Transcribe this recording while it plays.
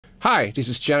Hi, this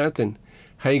is Jonathan.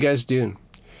 How you guys doing?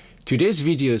 Today's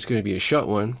video is going to be a short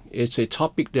one. It's a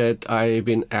topic that I've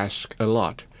been asked a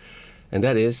lot, and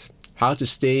that is how to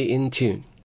stay in tune.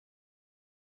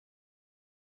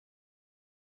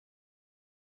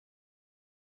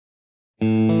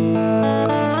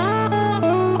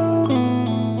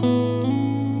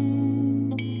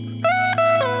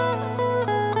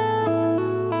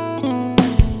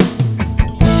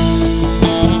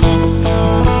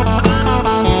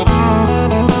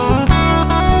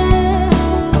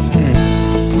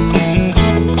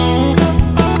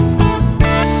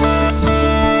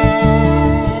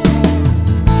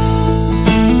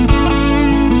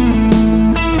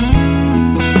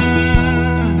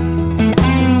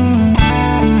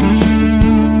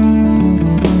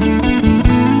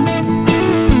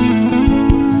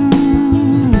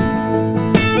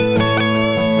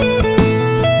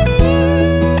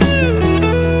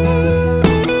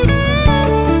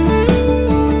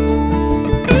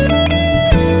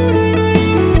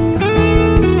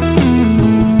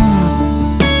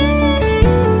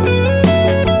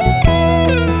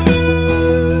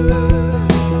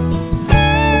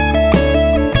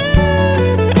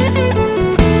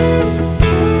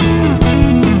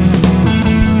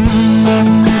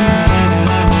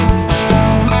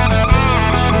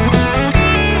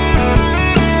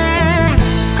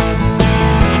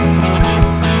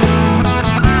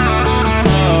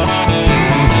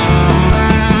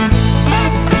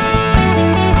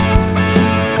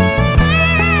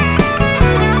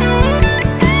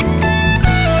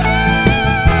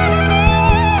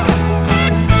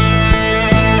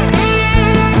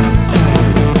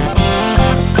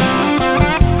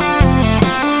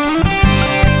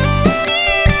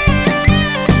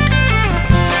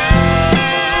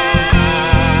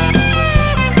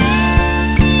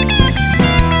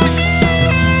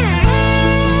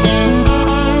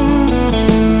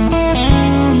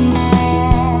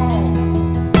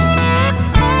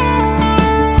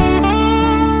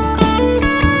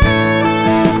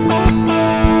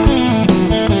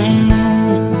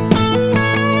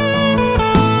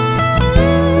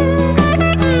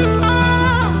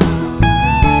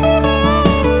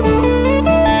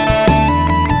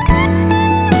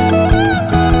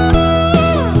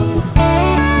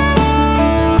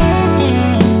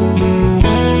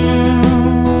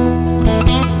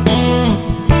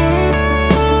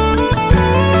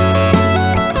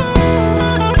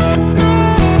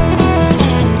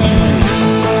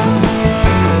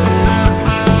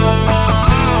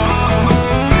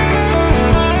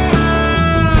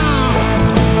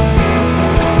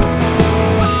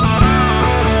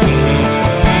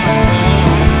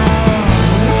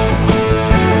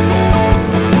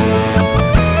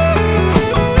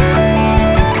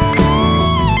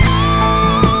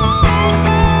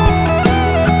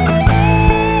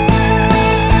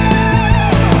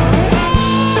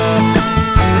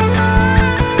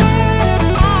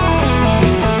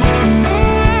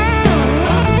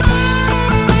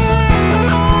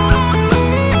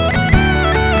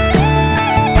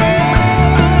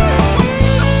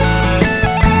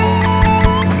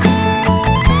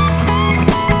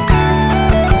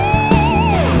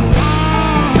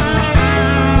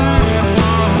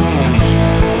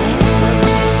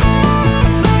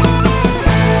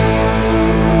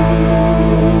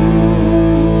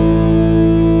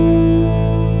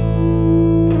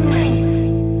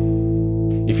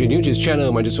 If you're new to this channel,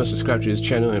 you might just want to subscribe to this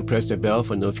channel and press the bell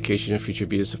for notification of future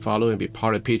videos to follow, and be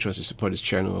part of Patreon to support this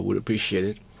channel. I would appreciate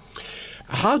it.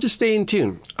 How to stay in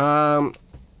tune?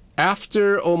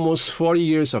 After almost 40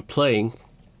 years of playing,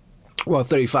 well,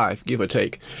 35, give or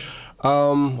take,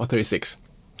 or 36.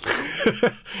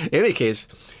 In any case,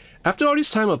 after all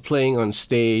this time of playing on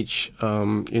stage,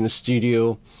 in a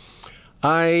studio,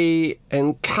 I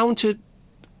encountered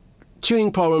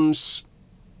tuning problems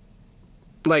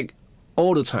like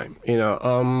all the time,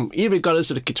 irregardless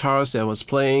of the guitars that I was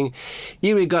playing,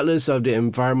 irregardless of the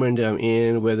environment that I'm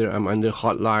in, whether I'm under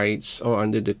hot lights or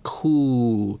under the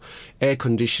cool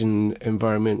air-conditioned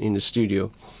environment in the studio.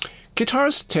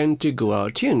 Guitars tend to go out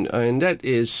of tune, and that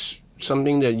is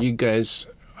something that you guys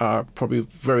are probably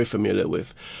very familiar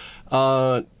with.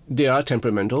 They are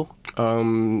temperamental,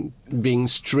 being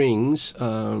strings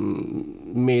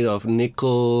made of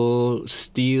nickel,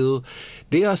 steel.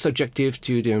 They are subjective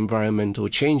to the environmental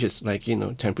changes, like,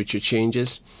 temperature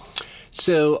changes.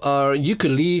 So you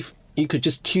could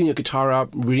just tune your guitar up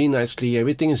really nicely.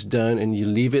 Everything is done, and you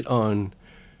leave it on,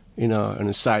 on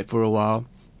the side for a while,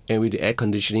 and with the air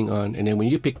conditioning on. And then when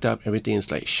you picked up, everything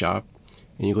is like sharp,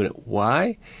 and you go,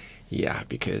 why? Yeah,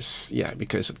 because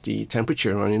of the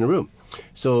temperature around in the room.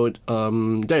 So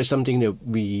that is something that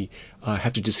we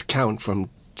have to discount from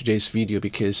today's video,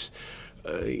 because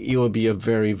it will be a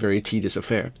very, very tedious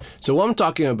affair. So what I'm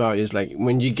talking about is like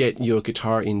when you get your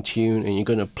guitar in tune and you're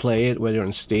going to play it, whether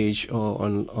on stage or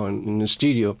on in the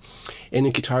studio, and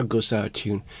the guitar goes out of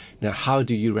tune. Now, how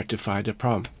do you rectify the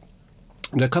problem?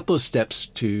 There are a couple of steps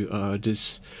to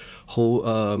this whole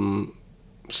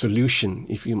solution,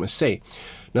 if you must say.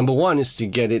 Number one is to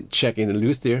get it checked in the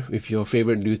luthier, with your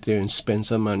favorite luthier, and spend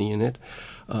some money in it,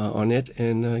 on it,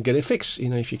 and get it fixed,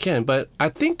 if you can. But I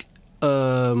think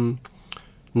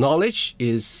knowledge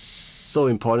is so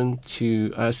important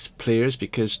to us players,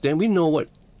 because then we know what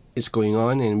is going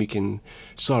on and we can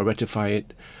sort of rectify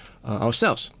it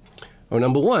ourselves. Well,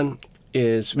 number one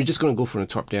is we're just going to go from the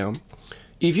top down.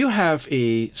 If you have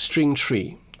a string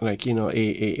tree, like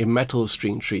a metal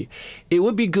string tree, it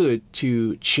would be good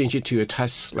to change it to a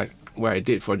Tusq, like what I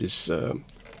did for this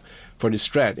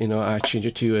Strat. I changed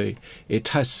it to a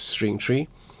Tusq string tree.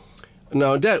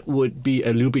 Now that would be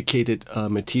a lubricated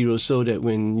material, so that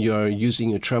when you're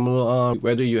using a tremolo arm,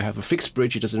 whether you have a fixed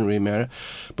bridge, it doesn't really matter.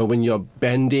 But when you're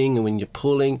bending and when you're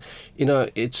pulling,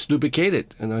 it's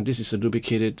lubricated. This is a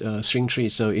lubricated string tree,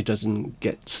 so it doesn't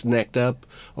get snagged up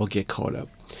or get caught up.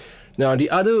 Now the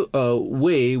other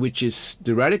way, which is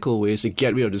the radical way, is to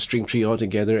get rid of the string tree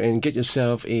altogether and get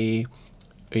yourself a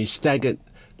staggered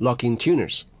locking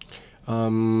tuners.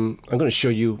 I'm going to show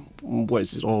you what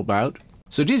it's all about.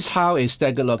 So this is how a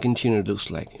staggered locking tuner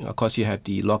looks like. Of course, you have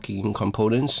the locking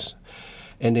components,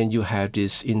 and then you have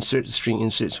this string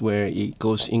inserts where it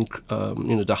goes in.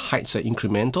 The heights are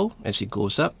incremental as it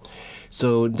goes up.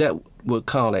 So that will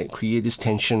kind of like create this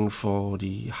tension for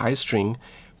the high string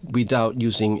without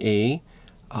using a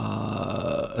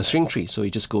string tree. So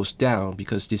it just goes down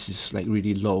because this is like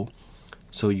really low.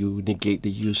 So you negate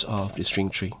the use of the string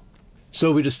tree.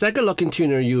 So with the staggered locking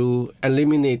tuner, you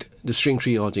eliminate the string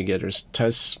tree altogether,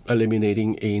 thus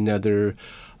eliminating another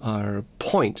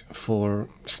point for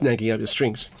snagging up the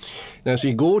strings. Now, as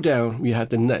you go down, we have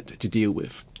the nut to deal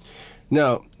with.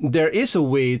 Now, there is a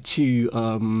way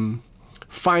to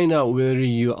find out whether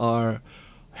you are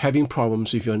having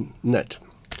problems with your nut.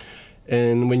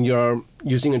 And when you're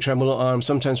using a tremolo arm,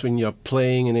 sometimes when you're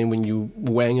playing and then when you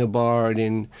wang a bar,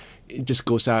 then it just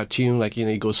goes out of tune, like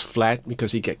it goes flat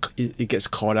because it gets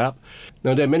caught up.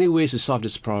 Now there are many ways to solve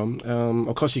this problem.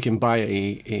 Of course, you can buy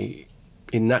a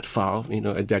nut file,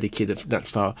 a dedicated nut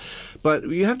file, but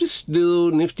you have this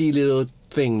little nifty little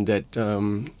thing that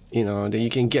that you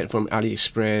can get from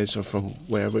AliExpress or from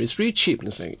wherever. It's really cheap.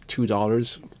 It's like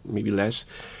 $2, maybe less,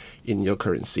 in your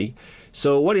currency.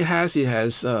 So what it has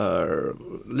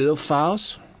little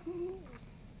files,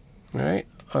 right?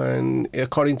 And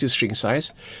according to string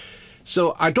size.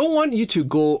 So I don't want you to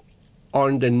go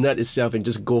on the nut itself and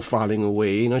just go filing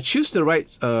away. Choose the right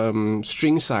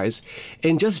string size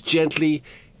and just gently,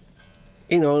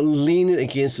 lean it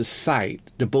against the side,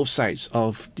 both sides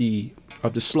of the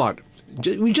slot.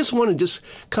 We just want to just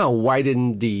kind of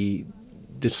widen the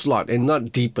slot and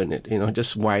not deepen it.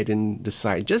 Just widen the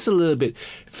side just a little bit,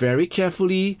 very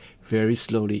carefully, very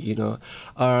slowly.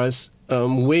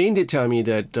 Wayne did tell me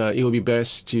that it would be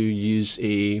best to use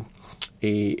a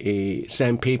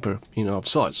sandpaper, of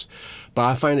sorts. But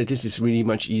I find that this is really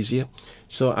much easier.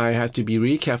 So I have to be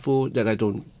really careful that I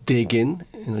don't dig in,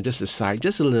 just the side,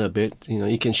 just a little bit.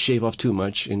 You can shave off too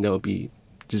much and that will be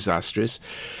disastrous.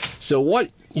 So what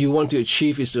you want to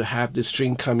achieve is to have the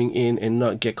string coming in and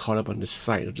not get caught up on the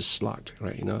side of the slot,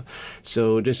 right?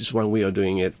 So this is one way of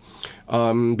doing it.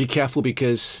 Be careful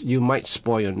because you might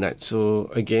spoil your nut.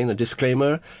 So again, a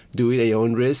disclaimer, do it at your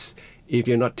own risk. If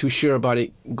you're not too sure about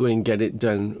it, go and get it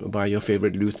done by your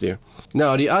favorite luthier.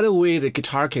 Now, the other way the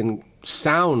guitar can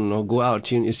sound or go out of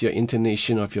tune is your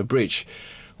intonation of your bridge.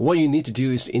 What you need to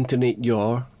do is intonate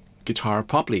your guitar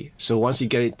properly. So once you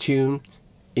get it tuned,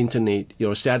 intonate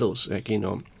your saddles. Like,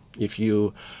 if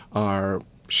you are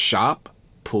sharp,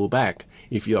 pull back.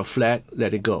 If you're flat,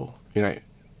 let it go.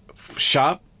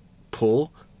 Sharp,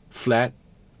 pull, flat,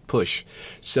 push.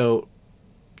 So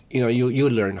you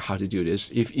learn how to do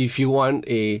this. If you want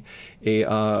a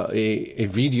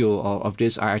video of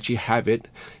this, I actually have it.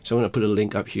 So I'm going to put a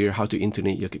link up here, how to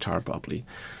intonate your guitar properly.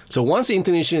 So once the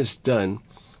intonation is done,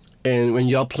 and when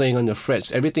you're playing on the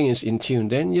frets, everything is in tune,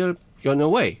 then you're on your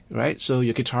way, right? So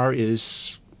your guitar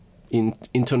is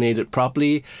intonated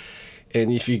properly.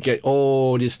 And if you get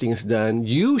all these things done,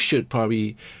 you should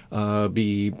probably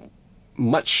be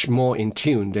much more in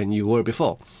tune than you were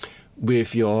before,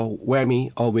 with your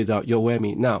whammy or without your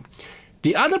whammy. Now,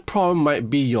 the other problem might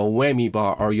be your whammy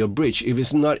bar or your bridge if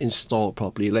it's not installed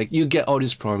properly. Like, you get all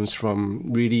these problems from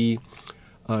really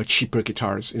cheaper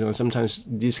guitars. You know, sometimes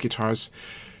these guitars,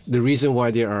 the reason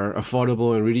why they are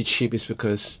affordable and really cheap is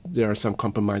because there are some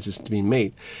compromises to be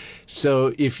made.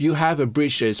 So if you have a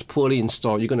bridge that is poorly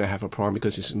installed, you're going to have a problem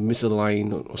because it's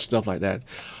misaligned or stuff like that.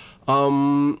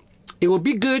 It will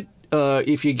be good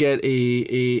if you get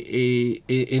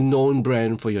a known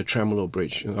brand for your tremolo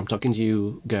bridge. I'm talking to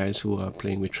you guys who are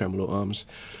playing with tremolo arms,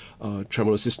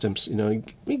 tremolo systems. You know,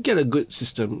 you get a good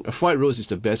system. A fried rose is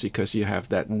the best because you have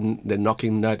that the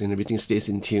knocking nut and everything stays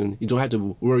in tune. You don't have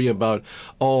to worry about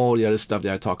all the other stuff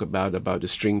that I talk about the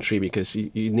string tree, because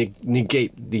you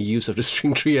negate the use of the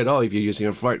string tree at all if you're using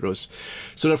a fried rose.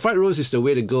 So the fried rose is the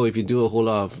way to go if you do a whole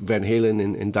lot of Van Halen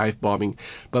and dive bombing.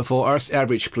 But for us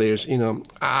average players, you know,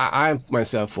 I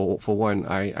myself for one,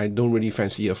 I don't really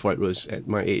fancy a fried rose at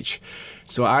my age.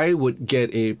 So I would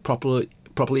get a properly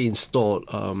installed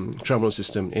tremolo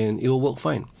system, and it will work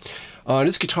fine.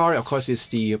 This guitar, of course, is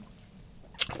the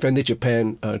Fender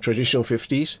Japan traditional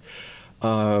 50s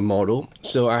model.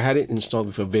 So I had it installed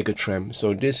with a Vega Trem.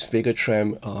 So this Vega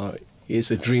Trem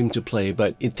is a dream to play,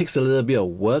 but it takes a little bit of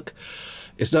work.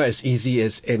 It's not as easy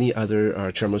as any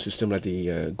other tremolo system like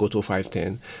the Goto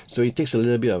 510. So it takes a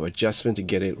little bit of adjustment to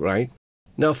get it right.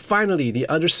 Now finally, the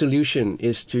other solution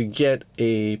is to get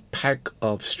a pack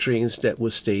of strings that will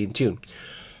stay in tune.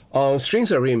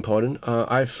 Strings are really important.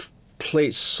 I've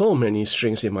played so many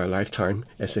strings in my lifetime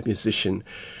as a musician,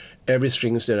 every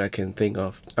strings that I can think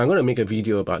of. I'm going to make a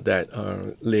video about that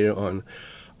later on.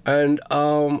 And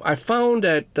I found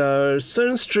that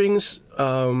certain strings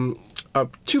are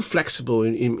too flexible.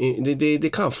 They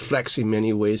kind of flex in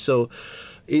many ways, so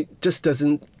it just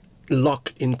doesn't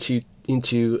lock into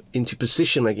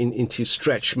position, like into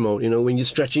stretch mode. You know, when you're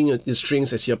stretching the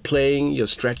strings as you're playing, you're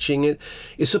stretching it.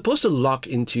 It's supposed to lock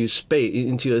into space,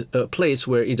 into a place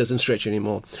where it doesn't stretch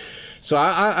anymore. So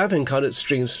I've encountered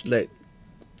strings that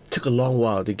took a long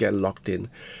while to get locked in.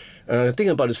 The thing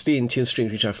about the stay in tune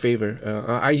strings, which I favor,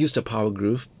 I use the power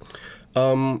groove.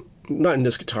 Not in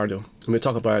this guitar though. We'll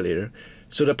talk about it later.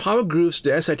 So the power grooves,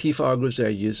 the SIT power grooves that I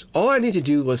use, all I need to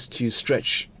do was to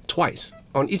stretch twice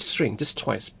on each string, just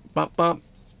twice. Bop, bop,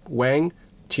 wang,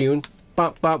 tune,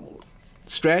 bop, bop,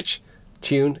 stretch,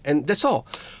 tune, and that's all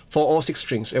for all 6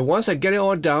 strings. And once I get it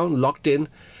all down, locked in,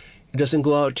 it doesn't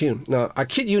go out of tune. Now, I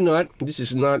kid you not, this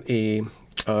is not a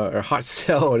hard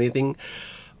sell or anything.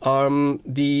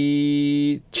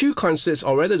 The 2 concerts,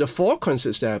 or rather the 4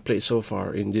 concerts that I played so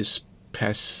far in this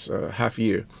past half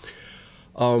year,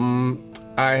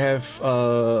 I have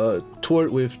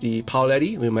toured with the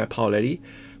Paoletti, with my Paoletti,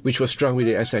 which was strung with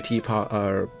the SIT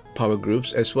power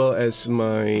grooves, as well as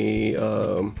my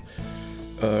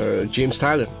James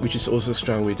Tyler, which is also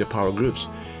strung with the power grooves,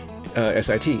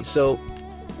 SIT. So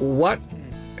what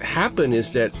happened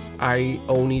is that I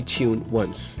only tuned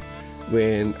once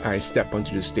when I stepped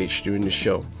onto the stage during the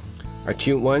show. I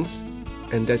tuned once,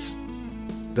 and that's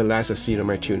the last I see on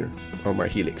my tuner, on my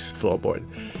Helix floorboard.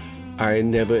 I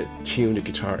never tuned the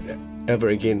guitar ever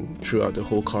again throughout the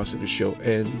whole course of the show,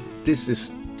 and this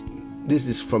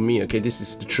is from me, okay? This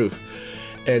is the truth,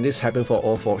 and this happened for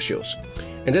all 4 shows,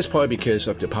 and that's probably because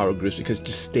of the power grooves, because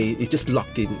it's just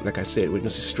locked in. Like I said, when the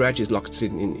stretch is locked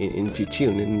into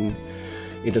tune, and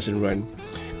it doesn't run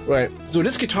right. So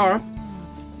this guitar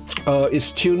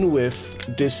is tuned with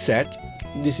this set.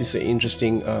 This is an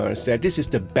interesting set. This is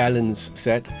the balance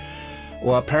set.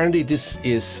 Well, apparently this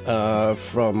is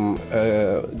from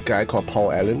a guy called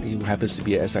Paul Allen, who happens to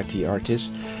be an SIT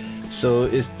artist. So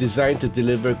it's designed to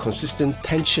deliver consistent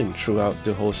tension throughout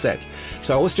the whole set.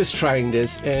 So I was just trying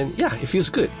this, and yeah, it feels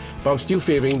good. But I'm still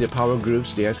favoring the power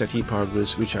grooves, the SIT power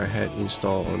grooves, which I had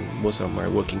installed on most of my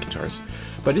working guitars.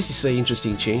 But this is an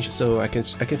interesting change, so I can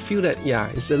feel that, yeah,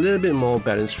 it's a little bit more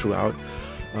balanced throughout.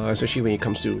 Especially when it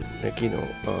comes to, like, you know,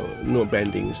 note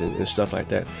bendings and stuff like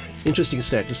that. Interesting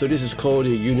set. So this is called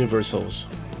the Universals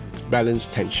Balance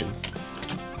Tension.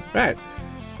 Right.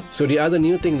 So the other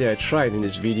new thing that I tried in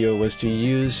this video was to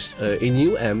use a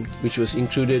new amp, which was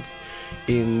included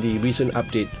in the recent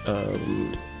update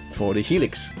for the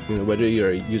Helix. You know, whether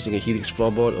you're using a Helix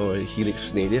floorboard or a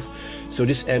Helix native. So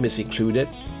this amp is included.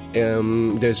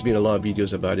 There's been a lot of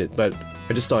videos about it, but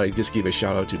I just thought I'd just give a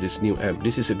shout out to this new amp.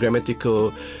 This is a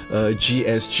Grammatical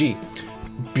GSG.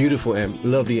 Beautiful amp,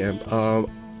 lovely amp.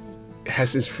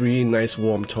 Has this really nice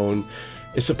warm tone.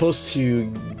 It's supposed to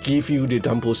give you the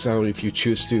dumbo sound if you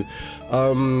choose to.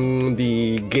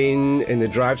 The gain and the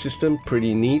drive system,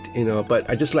 pretty neat, you know, but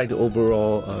I just like the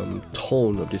overall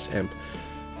tone of this amp.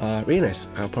 Really nice.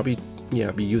 I'll probably,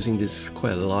 yeah, be using this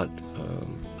quite a lot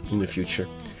in the future.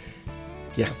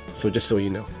 Yeah, so just so you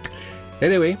know.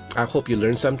 Anyway, I hope you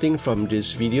learned something from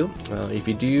this video. If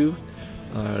you do,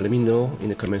 Let me know in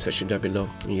the comment section down below.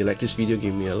 If you like this video,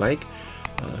 give me a like.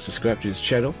 Subscribe to this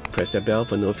channel, press that bell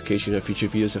for notification of future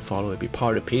videos to follow, and be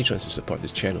part of the patrons to support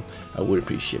this channel. I would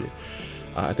appreciate it.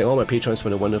 I thank all my patrons for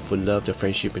the wonderful love, the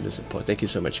friendship, and the support. Thank you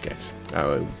so much, guys.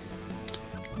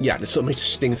 Yeah, there's so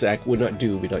much things that I would not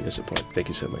do without your support. Thank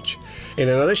you so much. And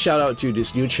another shout out to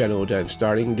this new channel that I'm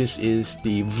starting. This is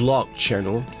the vlog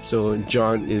channel. So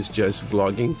John is just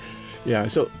vlogging. Yeah,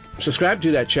 so subscribe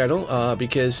to that channel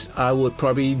because I would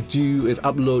probably do and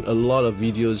upload a lot of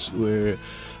videos where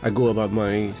I go about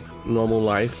my normal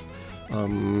life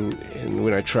and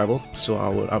when I travel. So I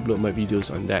will upload my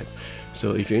videos on that.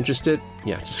 So if you're interested,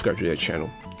 yeah, subscribe to that channel.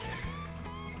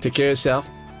 Take care of yourself,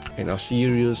 and I'll see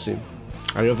you real soon.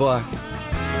 Au revoir.